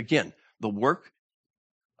lands. Again, the work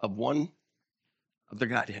of one of the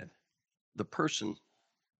Godhead, the person,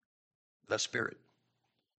 the Spirit,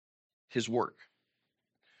 his work.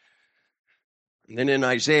 And then in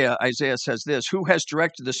Isaiah says this, who has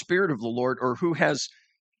directed the Spirit of the Lord, or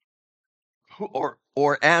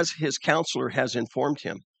or as his counselor has informed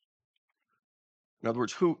him? In other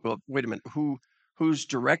words, wait a minute, who's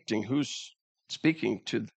directing, who's speaking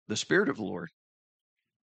to the Spirit of the Lord?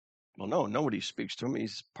 Well, no, nobody speaks to him.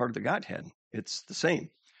 He's part of the Godhead. It's the same.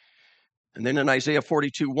 And then in Isaiah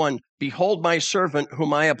 42:1, behold my servant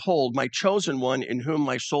whom I uphold, my chosen one in whom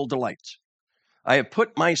my soul delights. I have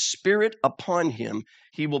put my spirit upon him.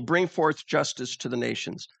 He will bring forth justice to the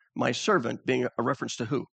nations. My servant being a reference to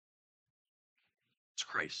who? It's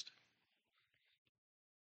Christ.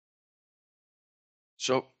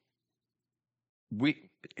 So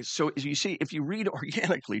you see, if you read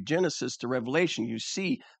organically Genesis to Revelation, you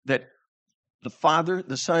see that the Father,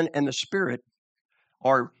 the Son, and the Spirit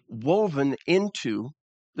are woven into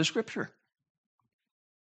the Scripture.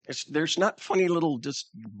 There's not funny little just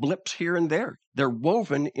blips here and there. They're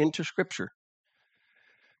woven into Scripture.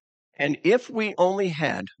 And if we only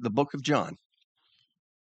had the book of John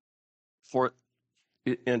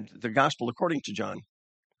and the Gospel according to John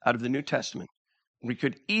out of the New Testament, we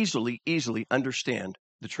could easily understand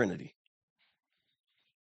the Trinity.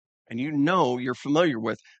 And you're familiar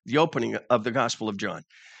with the opening of the Gospel of John.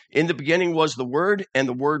 In the beginning was the Word, and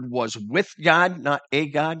the Word was with God, not a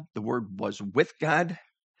God. The Word was with God,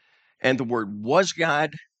 and the Word was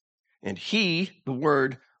God, and He, the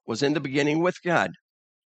Word, was in the beginning with God.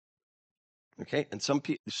 Okay, and some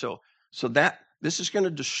people, so that this is going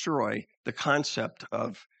to destroy the concept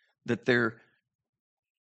of that there's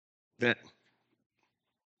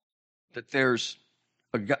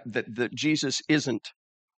a God, that Jesus isn't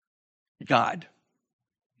God,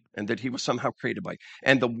 and that he was somehow created by.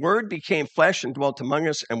 And the Word became flesh and dwelt among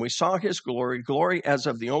us, and we saw his glory as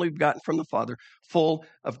of the only begotten from the Father, full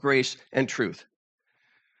of grace and truth.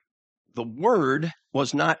 The Word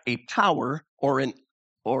was not a power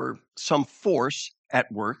or some force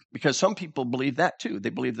at work, because some people believe that too. They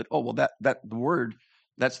believe that, that the Word,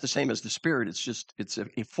 that's the same as the Spirit. It's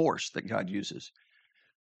a force that God uses.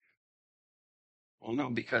 Well, no,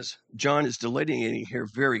 because John is delineating here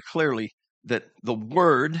very clearly that the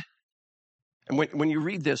Word, and when you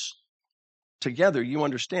read this together, you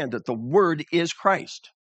understand that the Word is Christ.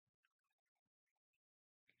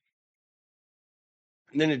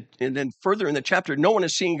 And then further in the chapter, no one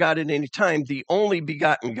has seen God at any time. The only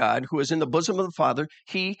begotten God who is in the bosom of the Father,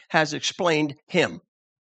 he has explained him.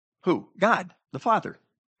 Who? God, the Father.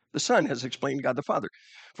 The Son has explained God the Father.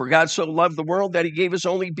 For God so loved the world that he gave his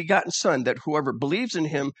only begotten Son, that whoever believes in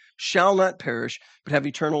him shall not perish, but have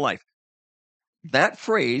eternal life. That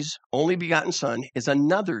phrase, only begotten Son, is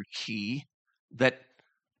another key that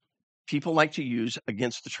people like to use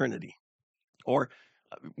against the Trinity. Or,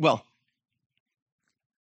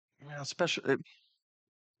 especially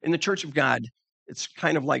in the Church of God, it's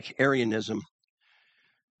kind of like Arianism.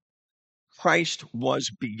 Christ was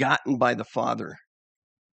begotten by the Father.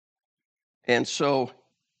 And so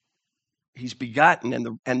he's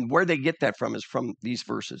begotten, and where they get that from is from these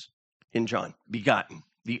verses in John. Begotten,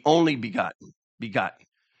 the only begotten.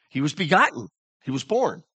 He was begotten. He was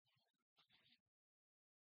born.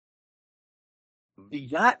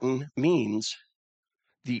 Begotten means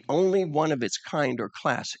the only one of its kind or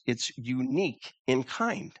class. It's unique in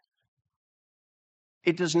kind.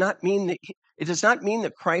 It does not mean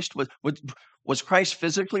that Christ was Christ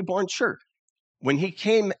physically born? Sure. When he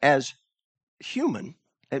came as human,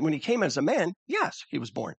 and when he came as a man, yes, he was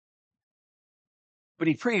born. but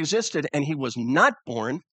he preexisted and he was not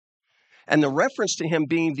born. And the reference to him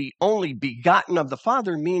being the only begotten of the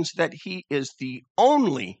Father means that he is the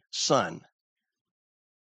only Son,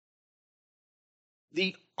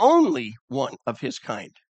 the only one of his kind.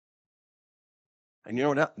 And you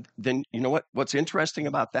know what? Then you know what? What's interesting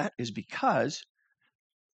about that is because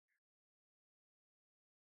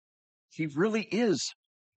he really is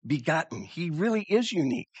begotten. He really is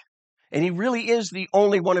unique. And he really is the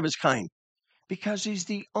only one of his kind because he's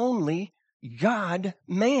the only God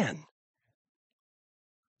man.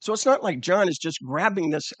 So it's not like John is just grabbing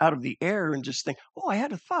this out of the air and just think, oh, I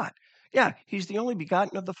had a thought. Yeah, he's the only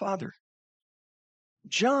begotten of the Father.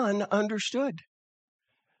 John understood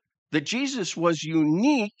that Jesus was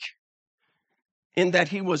unique in that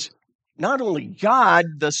he was not only God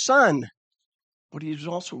the Son, but he was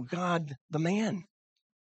also God the man.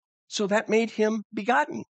 So that made him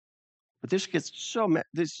begotten. But this gets so mad.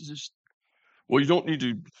 This is just, well, you don't need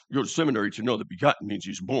to go to seminary to know that begotten means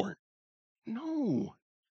he's born. No,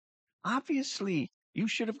 obviously, you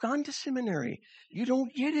should have gone to seminary. You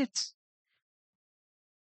don't get it.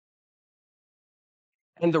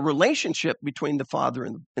 And the relationship between the Father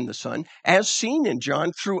and the Son, as seen in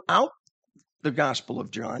John throughout the Gospel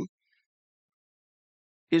of John,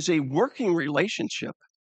 is a working relationship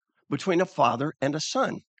between a father and a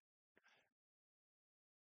son.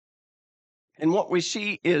 And what we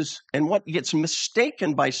see is, and what gets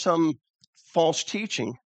mistaken by some false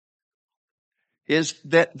teaching, is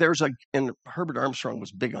that there's and Herbert Armstrong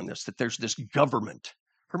was big on this, that there's this government.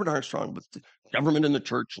 Herbert Armstrong was the government in the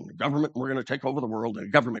church, and the government, we're going to take over the world,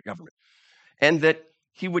 and government. And that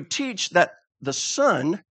he would teach that the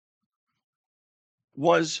Son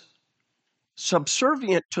was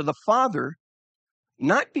subservient to the Father,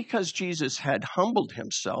 not because Jesus had humbled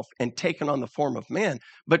himself and taken on the form of man,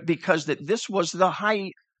 but because that this was the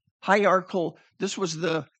hierarchical, this was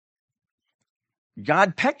the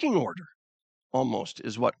God pecking order, almost,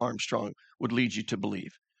 is what Armstrong would lead you to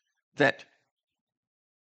believe. That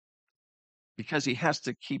because he has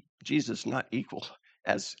to keep Jesus not equal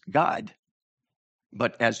as God,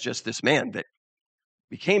 but as just this man that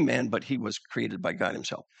became man, but he was created by God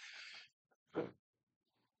himself.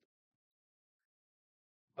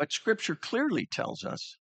 But Scripture clearly tells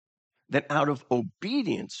us that out of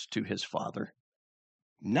obedience to his Father,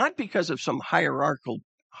 not because of some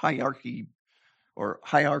hierarchy or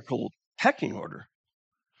hierarchical pecking order,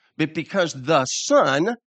 but because the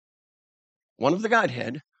Son, one of the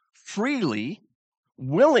Godhead, freely,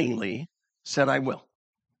 willingly said, I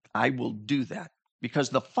will do that, because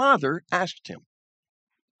the Father asked him.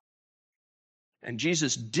 And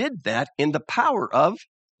Jesus did that in the power of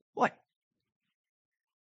what?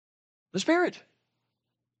 The Spirit.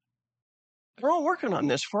 They're all working on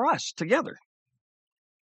this for us together.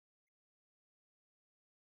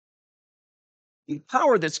 The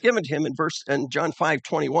power that's given to him in John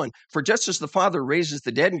 5:21. For just as the Father raises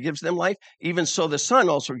the dead and gives them life, even so the Son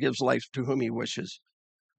also gives life to whom he wishes.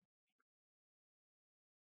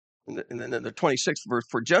 And then in the 26th verse,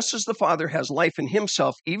 for just as the Father has life in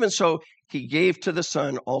himself, even so he gave to the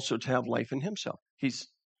Son also to have life in himself. He's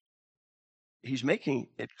making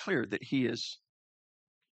it clear that he is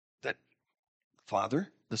that Father,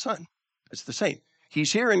 the Son. It's the same.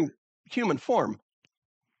 He's here in human form.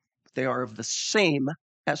 They are of the same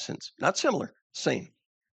essence, not similar, same.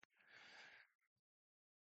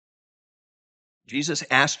 Jesus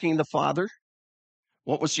asking the Father,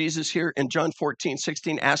 what was Jesus here in John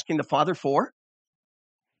 14:16 asking the Father for?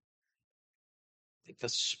 The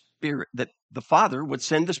Spirit, that the Father would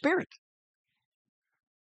send the Spirit.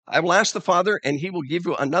 I will ask the Father, and he will give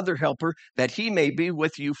you another helper, that he may be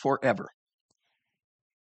with you forever.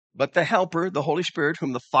 But the helper, the Holy Spirit,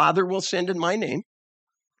 whom the Father will send in my name.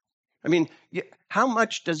 I mean, how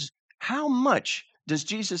much does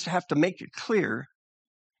Jesus have to make it clear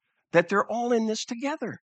that they're all in this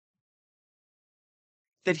together?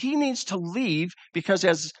 That he needs to leave because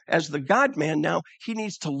as the God-man now, he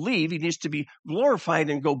needs to leave. He needs to be glorified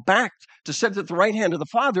and go back to sit at the right hand of the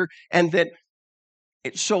Father, and that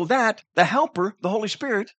so that the helper, the Holy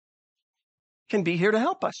Spirit, can be here to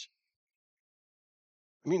help us.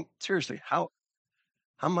 I mean, seriously, how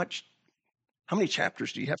many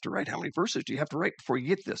chapters do you have to write? How many verses do you have to write before you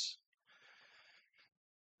get this?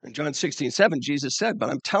 In John 16:7, Jesus said, but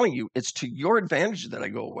I'm telling you, it's to your advantage that I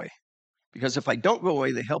go away. Because if I don't go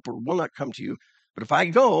away, the helper will not come to you. But if I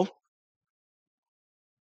go,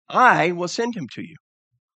 I will send him to you.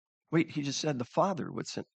 Wait, he just said the Father would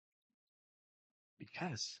send.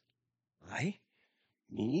 Because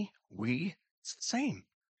we, it's the same.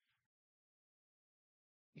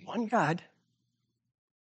 One God,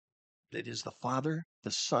 It is the Father,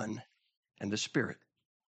 the Son, and the Spirit.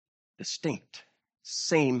 Distinct.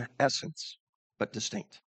 Same essence, but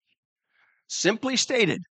distinct. Simply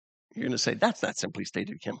stated, you're going to say, that's not simply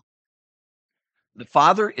stated, Kim. The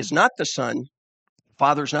Father is not the Son. The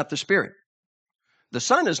Father is not the Spirit. The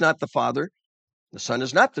Son is not the Father. The Son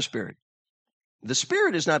is not the Spirit. The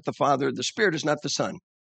Spirit is not the Father. The Spirit is not the Son.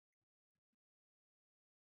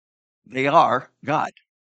 They are God.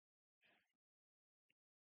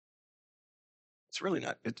 It's really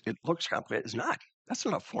not. It looks complicated. It's not. That's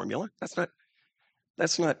not a formula. That's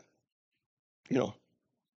not, you know,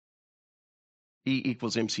 E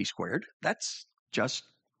equals MC squared. That's just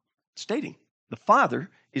stating the Father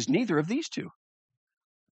is neither of these two,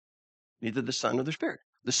 neither the Son or the Spirit.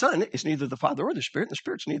 The Son is neither the Father or the Spirit, and the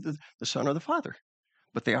Spirit's neither the Son or the Father.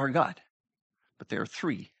 But they are God. But they are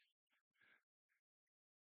three.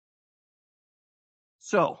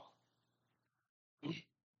 So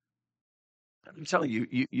I'm telling you,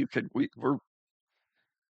 you could. We're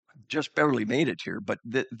just barely made it here, but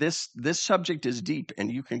this subject is deep,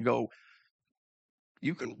 and you can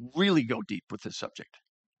really go deep with this subject.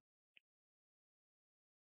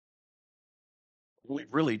 We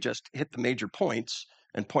really just hit the major points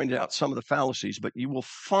and pointed out some of the fallacies, but you will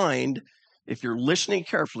find, if you're listening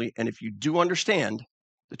carefully and if you do understand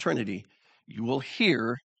the Trinity, you will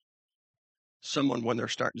hear someone when they're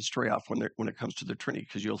starting to stray off when it comes to the Trinity,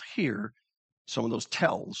 because you'll hear some of those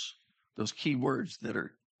tells, those key words that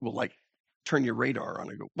will like turn your radar on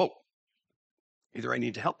and go, whoa, either I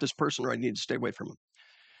need to help this person or I need to stay away from them.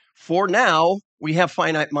 For now, we have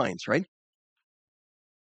finite minds, right?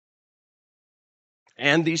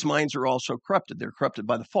 And these minds are also corrupted. They're corrupted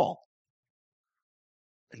by the fall.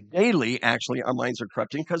 And daily, actually, our minds are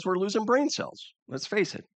corrupting because we're losing brain cells. Let's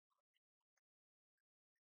face it.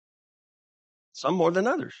 Some more than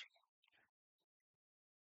others.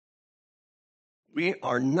 We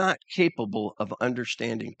are not capable of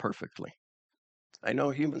understanding perfectly. I know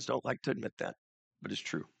humans don't like to admit that, but it's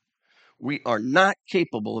true. We are not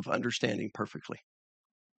capable of understanding perfectly.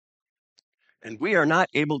 And we are not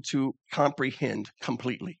able to comprehend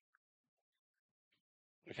completely.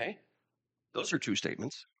 Okay? Those are two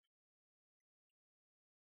statements.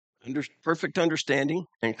 Perfect understanding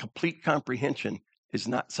and complete comprehension is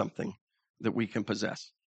not something that we can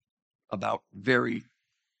possess about very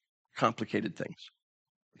complicated things.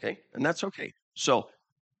 Okay? And that's okay. So,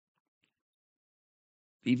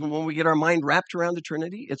 even when we get our mind wrapped around the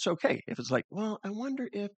Trinity, it's okay. If it's like, well, I wonder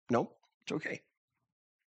if, no, it's okay.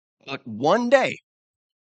 But one day,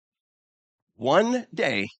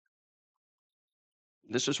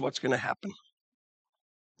 this is what's going to happen.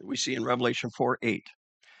 We see in Revelation 4:8.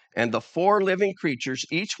 And the four living creatures,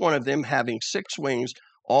 each one of them having six wings,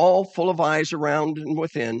 all full of eyes around and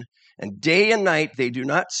within, and day and night they do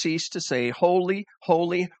not cease to say, holy,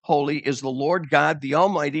 holy, holy is the Lord God, the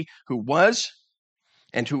Almighty, who was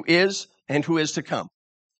and who is to come.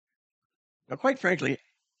 Now, quite frankly,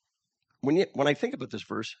 when I think about this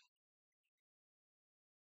verse,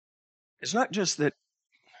 it's not just that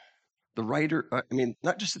the writer,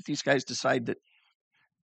 not just that these guys decide that,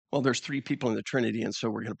 well, there's three people in the Trinity, and so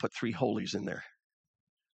we're going to put three holies in there.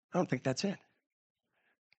 I don't think that's it.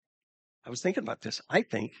 I was thinking about this. I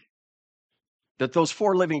think that those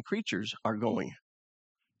four living creatures are going,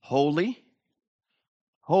 holy,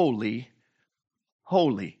 holy,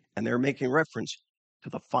 holy. And they're making reference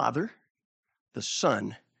to the Father, the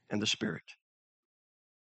Son, and the Spirit.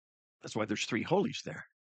 That's why there's three holies there.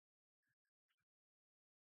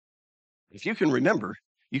 If you can remember,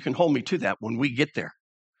 you can hold me to that when we get there.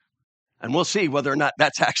 And we'll see whether or not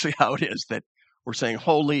that's actually how it is, that we're saying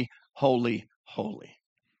holy, holy, holy.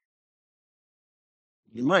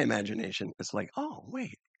 In my imagination, it's like, oh,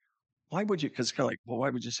 wait, why would you? Because it's kind of like, well, why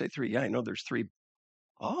would you say three? Yeah, I know there's three.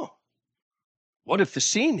 Oh, what if the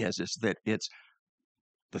scene is that it's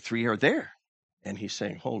the three are there and he's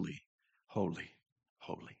saying, holy, holy,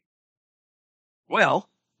 holy. Well,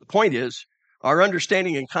 the point is, our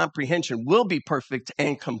understanding and comprehension will be perfect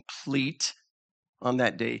and complete on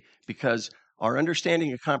that day because our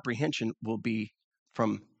understanding and comprehension will be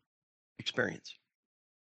from experience.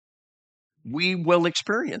 We will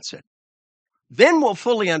experience it. Then we'll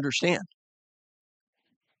fully understand.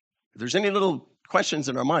 If there's any little questions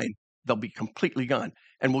in our mind, they'll be completely gone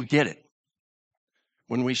and we'll get it.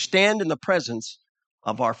 When we stand in the presence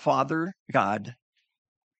of our Father God,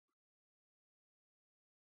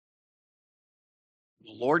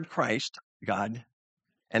 the Lord Christ, God,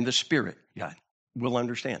 and the Spirit, God, we'll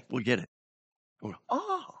understand. We'll get it. We'll go,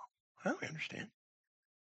 oh, I understand.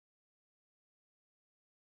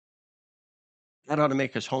 That ought to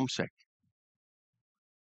make us homesick.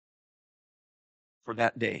 for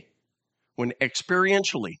that day when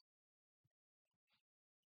experientially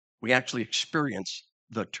we actually experience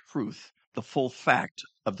the truth, the full fact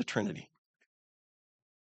of the Trinity.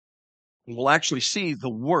 And we'll actually see the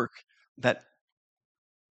work that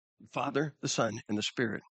the Father, the Son, and the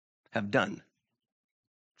Spirit have done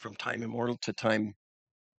from time immortal to time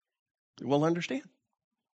we'll understand.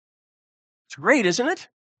 It's great, isn't it?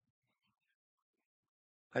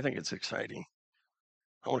 I think it's exciting.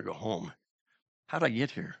 I want to go home. How did I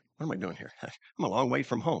get here? What am I doing here? I'm a long way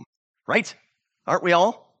from home, right? Aren't we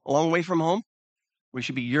all a long way from home? We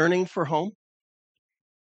should be yearning for home.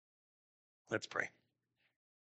 Let's pray.